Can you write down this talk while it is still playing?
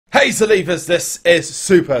Hey Zalivas, this is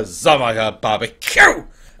SuperZomGBBQ,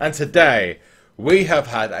 and today we have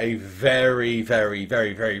had a very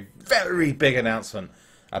big announcement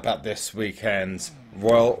about this weekend's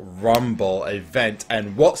Royal Rumble event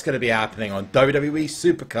and what's going to be happening on WWE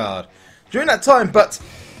SuperCard during that time. But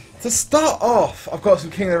to start off, I've got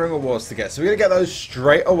some King of the Ring awards to get, so we're going to get those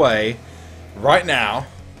straight away, right now.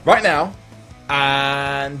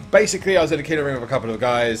 And basically, I was in a King of the Ring with a couple of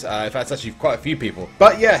guys. In fact, it's actually quite a few people.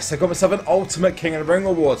 But yes, I got myself an Ultimate King of the Ring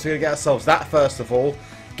award. So we're going to get ourselves that first of all,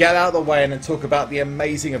 get out of the way, and then talk about the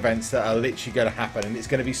amazing events that are literally going to happen. And it's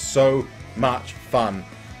going to be so much fun.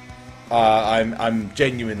 I'm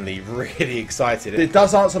genuinely really excited. It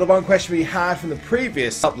does answer the one question we had from the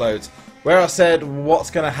previous uploads, where I said, what's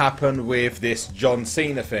going to happen with this John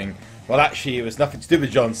Cena thing? Well, actually, it was nothing to do with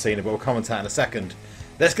John Cena, but we'll comment on that in a second.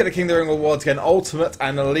 Let's get the King of the Ring awards, get an Ultimate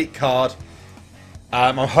and an Elite card.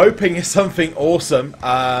 I'm hoping it's something awesome,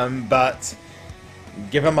 but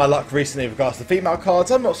given my luck recently with regards to female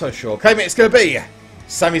cards, I'm not so sure. Claim it, it's going to be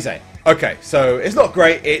Sami Zayn. Okay, so it's not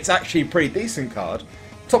great. It's actually a pretty decent card.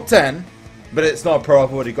 Top 10, but it's not a pro.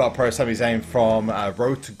 I've already got a pro Sami Zayn from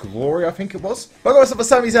Road to Glory, I think it was. But I got myself a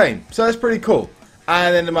Sami Zayn, so that's pretty cool.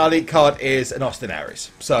 And then my Elite card is an Austin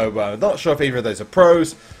Aries. So not sure if either of those are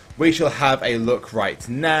pros. We shall have a look right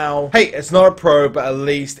now. Hey, it's not a pro, but at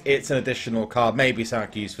least it's an additional card. Maybe something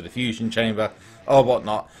I can use for the Fusion Chamber or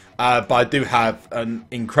whatnot. But I do have an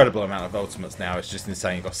incredible amount of Ultimates now. It's just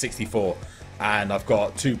insane. I've got 64, and I've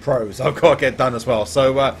got 2 pros I've got to get done as well.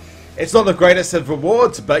 So it's not the greatest of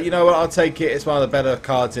rewards, but you know what? I'll take it. It's one of the better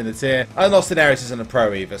cards in the tier. And Austin Aries isn't a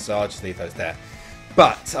pro either, so I'll just leave those there.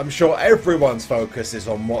 But I'm sure everyone's focus is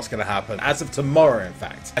on what's going to happen as of tomorrow, in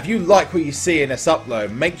fact. If you like what you see in this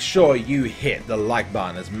upload, make sure you hit the like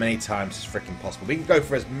button as many times as freaking possible. We can go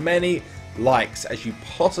for as many likes as you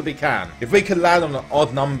possibly can. If we could land on an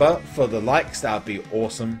odd number for the likes, that would be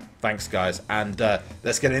awesome. Thanks, guys. And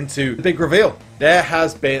let's get into the big reveal. There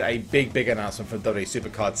has been a big announcement from WWE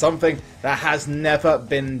SuperCard. Something that has never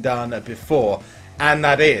been done before. And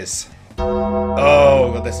that is...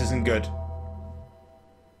 oh, this isn't good.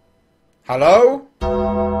 Hello?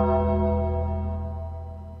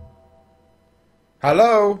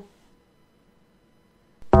 Hello?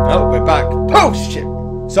 Oh, we're back. Oh, shit!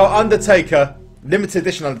 So, Undertaker, limited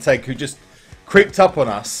edition Undertaker, who just creeped up on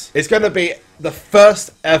us, is going to be the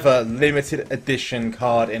first ever limited edition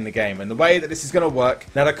card in the game. And the way that this is going to work,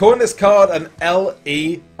 now they're calling this card an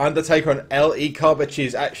LE, Undertaker, an LE card, which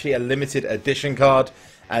is actually a limited edition card.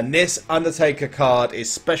 And this Undertaker card is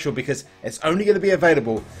special because it's only going to be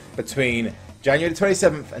available between January the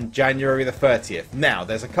 27th and January the 30th. Now,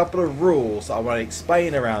 there's a couple of rules I want to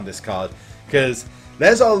explain around this card because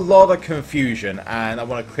there's a lot of confusion and I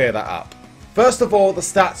want to clear that up. First of all, the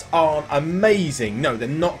stats aren't amazing. No, they're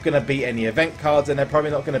not going to beat any event cards, and they're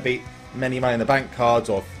probably not going to beat many Money in the Bank cards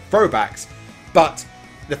or throwbacks. But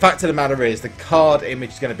the fact of the matter is, the card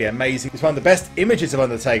image is going to be amazing. It's one of the best images of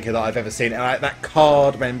Undertaker that I've ever seen, and that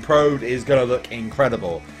card, when pro'd, is going to look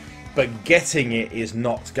incredible. But getting it is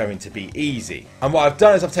not going to be easy. And what I've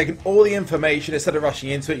done is I've taken all the information, instead of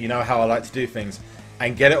rushing into it, you know how I like to do things,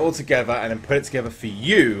 and get it all together and then put it together for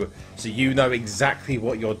you, so you know exactly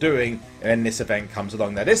what you're doing when this event comes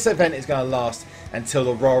along. Now, this event is going to last until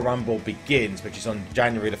the Royal Rumble begins, which is on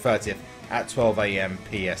January the 30th. At 12 AM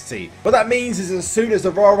PST. What that means is as soon as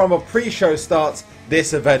the Royal Rumble pre-show starts,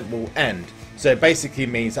 this event will end. So it basically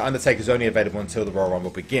means that Undertaker is only available until the Royal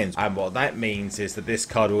Rumble begins. And what that means is that this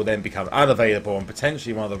card will then become unavailable and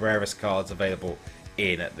potentially one of the rarest cards available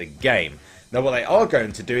in the game. Now, what they are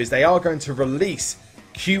going to do is they are going to release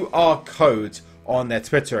QR codes on their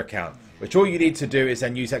Twitter account, which all you need to do is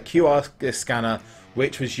then use that QR scanner,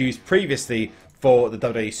 which was used previously for the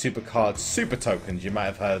WWE SuperCard Super Tokens. You might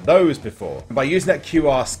have heard of those before. By using that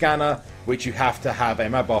QR scanner, which you have to have a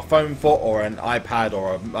mobile phone for, or an iPad,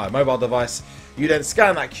 or a mobile device, you then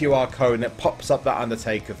scan that QR code and it pops up that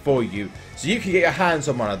Undertaker for you, so you can get your hands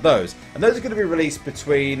on one of those. And those are going to be released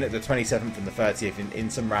between the 27th and the 30th in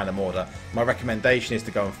some random order. My recommendation is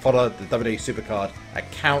to go and follow the WWE SuperCard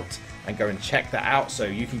account and go and check that out so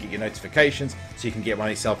you can get your notifications, so you can get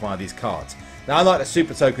yourself one of these cards. Now, unlike the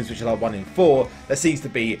Super Tokens, which are like 1 in 4, there seems to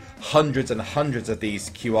be hundreds and hundreds of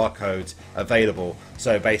these QR codes available.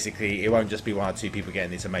 So basically, it won't just be 1 or 2 people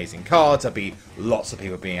getting these amazing cards. There'll be lots of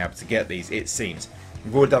people being able to get these, it seems.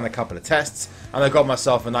 We've already done a couple of tests, and I got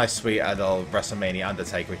myself a nice sweet little WrestleMania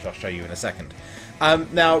Undertaker, which I'll show you in a second.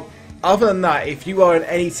 Now, other than that, if you are in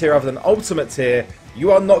any tier other than Ultimate tier,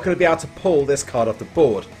 you are not going to be able to pull this card off the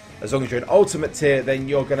board. As long as you're in Ultimate tier, then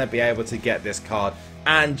you're going to be able to get this card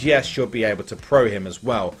And yes, you'll be able to pro him as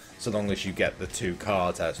well, so long as you get the 2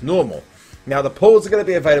 cards as normal. Now, the pulls are going to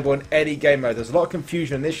be available in any game mode. There's a lot of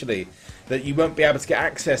confusion initially that you won't be able to get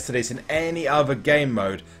access to this in any other game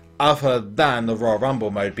mode other than the Royal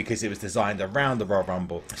Rumble mode, because it was designed around the Royal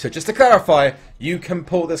Rumble. So just to clarify, you can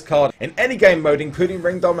pull this card in any game mode, including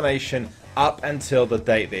Ring Domination, up until the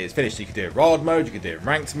date that it's finished. You can do it Royal mode, you can do it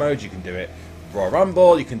Ranked mode, you can do it Royal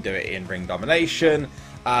Rumble, you can do it in Ring Domination.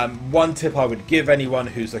 One tip I would give anyone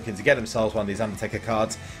who's looking to get themselves one of these Undertaker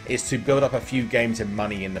cards is to build up a few games in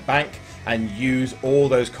Money in the Bank and use all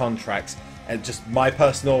those contracts. And just my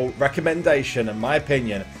personal recommendation and my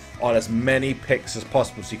opinion on as many picks as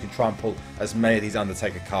possible, so you can try and pull as many of these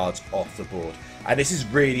Undertaker cards off the board. And this is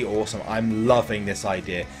really awesome. I'm loving this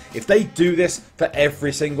idea. If they do this for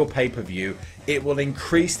every single pay-per-view, it will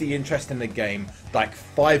increase the interest in the game like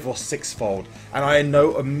 5 or 6-fold. And I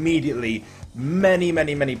know immediately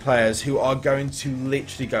many players who are going to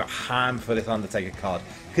literally go ham for this Undertaker card,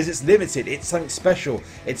 because it's limited, it's something special,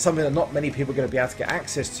 it's something that not many people are going to be able to get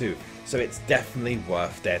access to. So it's definitely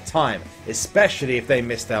worth their time, especially if they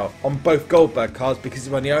missed out on both Goldberg cards, because it's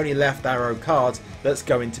one of the only left arrow cards that's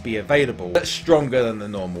going to be available that's stronger than the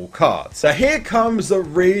normal cards. So here comes the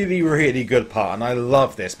really good part, and I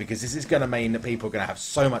love this because this is going to mean that people are going to have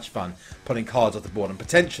so much fun pulling cards off the board, and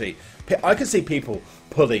potentially I can see people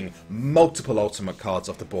pulling multiple Ultimate cards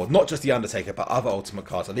off the board, not just the Undertaker, but other Ultimate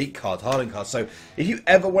cards, Elite cards, Harlan cards. So if you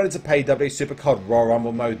ever wanted to play WWE SuperCard Royal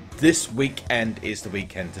Rumble mode, this weekend is the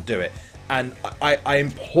weekend to do it. And I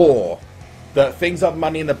implore that things like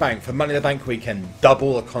Money in the Bank, for Money in the Bank weekend,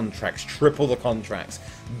 double the contracts, triple the contracts.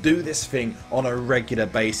 Do this thing on a regular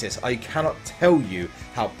basis. I cannot tell you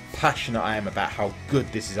how passionate I am about how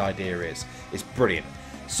good this idea is. It's brilliant.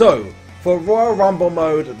 So, for Royal Rumble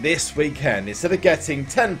mode this weekend, instead of getting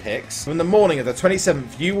 10 picks, from the morning of the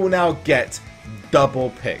 27th, you will now get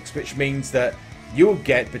double picks, which means that you'll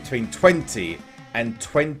get between 20 and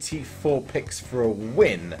 24 picks for a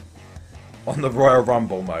win on the Royal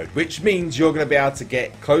Rumble mode, which means you're going to be able to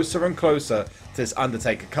get closer and closer to this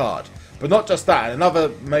Undertaker card. But not just that, another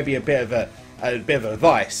maybe a bit of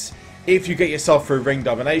advice. If you get yourself through Ring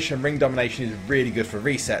Domination is really good for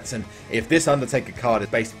resets, and if this Undertaker card is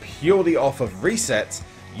based purely off of resets,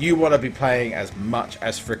 you want to be playing as much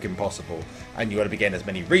as freaking possible, and you want to be getting as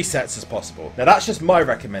many resets as possible. Now that's just my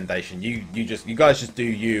recommendation. You guys just do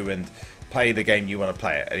you and play the game you want to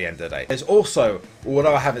play at the end of the day. There's also,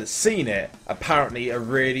 although I haven't seen it, apparently a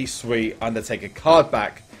really sweet Undertaker card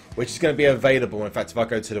back, which is going to be available. In fact, if I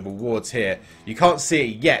go to the rewards here, you can't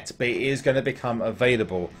see it yet, but it is going to become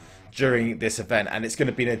available during this event, and it's going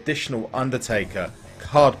to be an additional Undertaker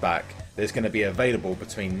card back that's going to be available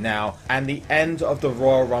between now and the end of the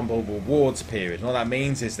Royal Rumble rewards period. And all that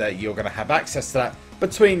means is that you're going to have access to that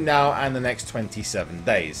between now and the next 27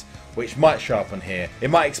 days, which might show up on here. It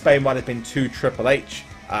might explain why there's been 2 Triple H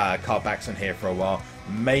card backs on here for a while.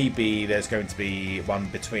 Maybe there's going to be one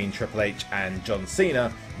between Triple H and John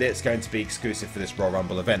Cena that's going to be exclusive for this Royal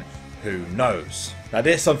Rumble event. Who knows? Now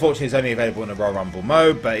this unfortunately is only available in the Royal Rumble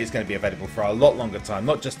mode, but it's going to be available for a lot longer time,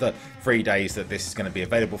 not just the 3 days that this is going to be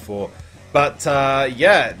available for. But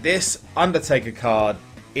yeah, this Undertaker card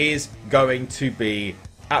is going to be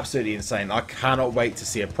absolutely insane. I cannot wait to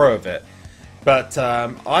see a pro of it. But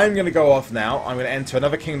I'm going to go off now. I'm going to enter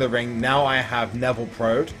another King of the Ring. Now I have Neville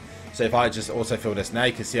Prode. So if I just autofill this now,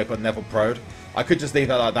 you can see I've got Neville Prode. I could just leave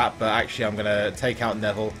that like that, but actually I'm going to take out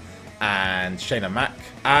Neville and Shayna Mac,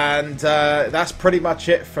 and that's pretty much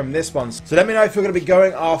it from this one. So let me know if you're going to be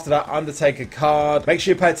going after that Undertaker card. Make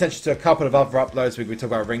sure you pay attention to a couple of other uploads. We talk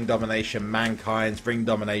about Ring Domination, Mankind's Ring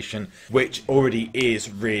Domination, which already is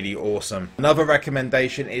really awesome. Another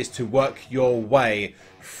recommendation is to work your way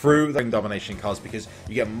through the Ring Domination cards, because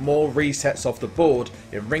you get more resets off the board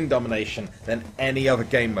in Ring Domination than any other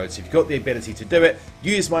game mode. So if you've got the ability to do it,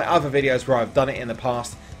 use my other videos where I've done it in the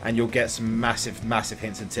past, and you'll get some massive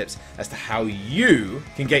hints and tips as to how you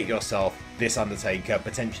can get yourself this Undertaker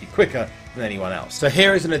potentially quicker than anyone else. So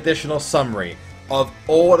here is an additional summary of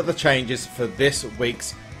all of the changes for this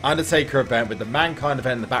week's Undertaker event, with the Mankind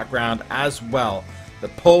event in the background as well. The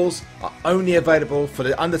pulls are only available for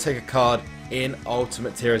the Undertaker card in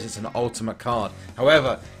Ultimate tiers. It's an Ultimate card.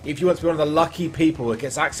 However, if you want to be one of the lucky people that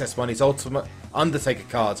gets access to one of these Ultimate Undertaker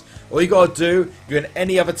cards, all you gotta do, you're in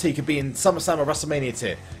any other tier, you could be in SummerSlam or WrestleMania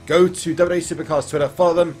tier, go to WWE SuperCard's Twitter,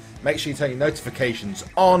 follow them, make sure you turn your notifications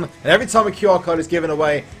on, and every time a QR code is given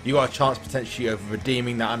away, you got a chance potentially of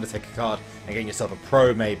redeeming that Undertaker card and getting yourself a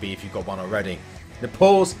pro, maybe if you've got one already. The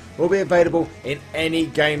pulls will be available in any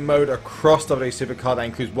game mode across WWE SuperCard. That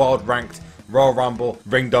includes Wild, Ranked, Royal Rumble,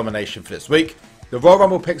 Ring Domination for this week. The Royal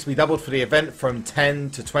Rumble picks will be doubled for the event from 10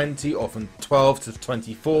 to 20 or from 12 to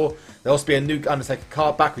 24. There'll also be a new Undertaker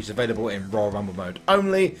card back which is available in Royal Rumble mode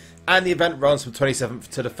only. And the event runs from 27th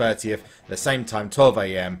to the 30th at the same time, 12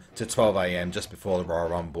 AM to 12 AM, just before the Royal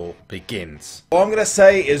Rumble begins. All I'm going to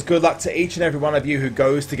say is good luck to each and every one of you who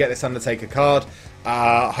goes to get this Undertaker card.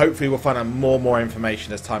 Hopefully we'll find out more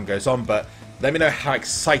information as time goes on, but let me know how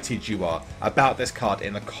excited you are about this card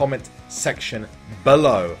in the comment section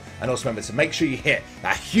below. And also remember to make sure you hit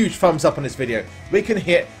that huge thumbs up on this video. We can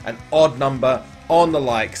hit an odd number on the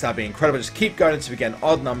likes. That'd be incredible. Just keep going until we get an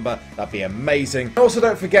odd number. That'd be amazing. Also,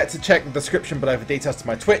 don't forget to check the description below for details to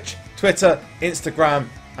my Twitch, Twitter, Instagram,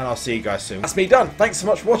 and I'll see you guys soon. That's me done. Thanks so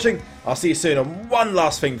much for watching. I'll see you soon. And one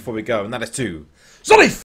last thing before we go, and that is to Zolif!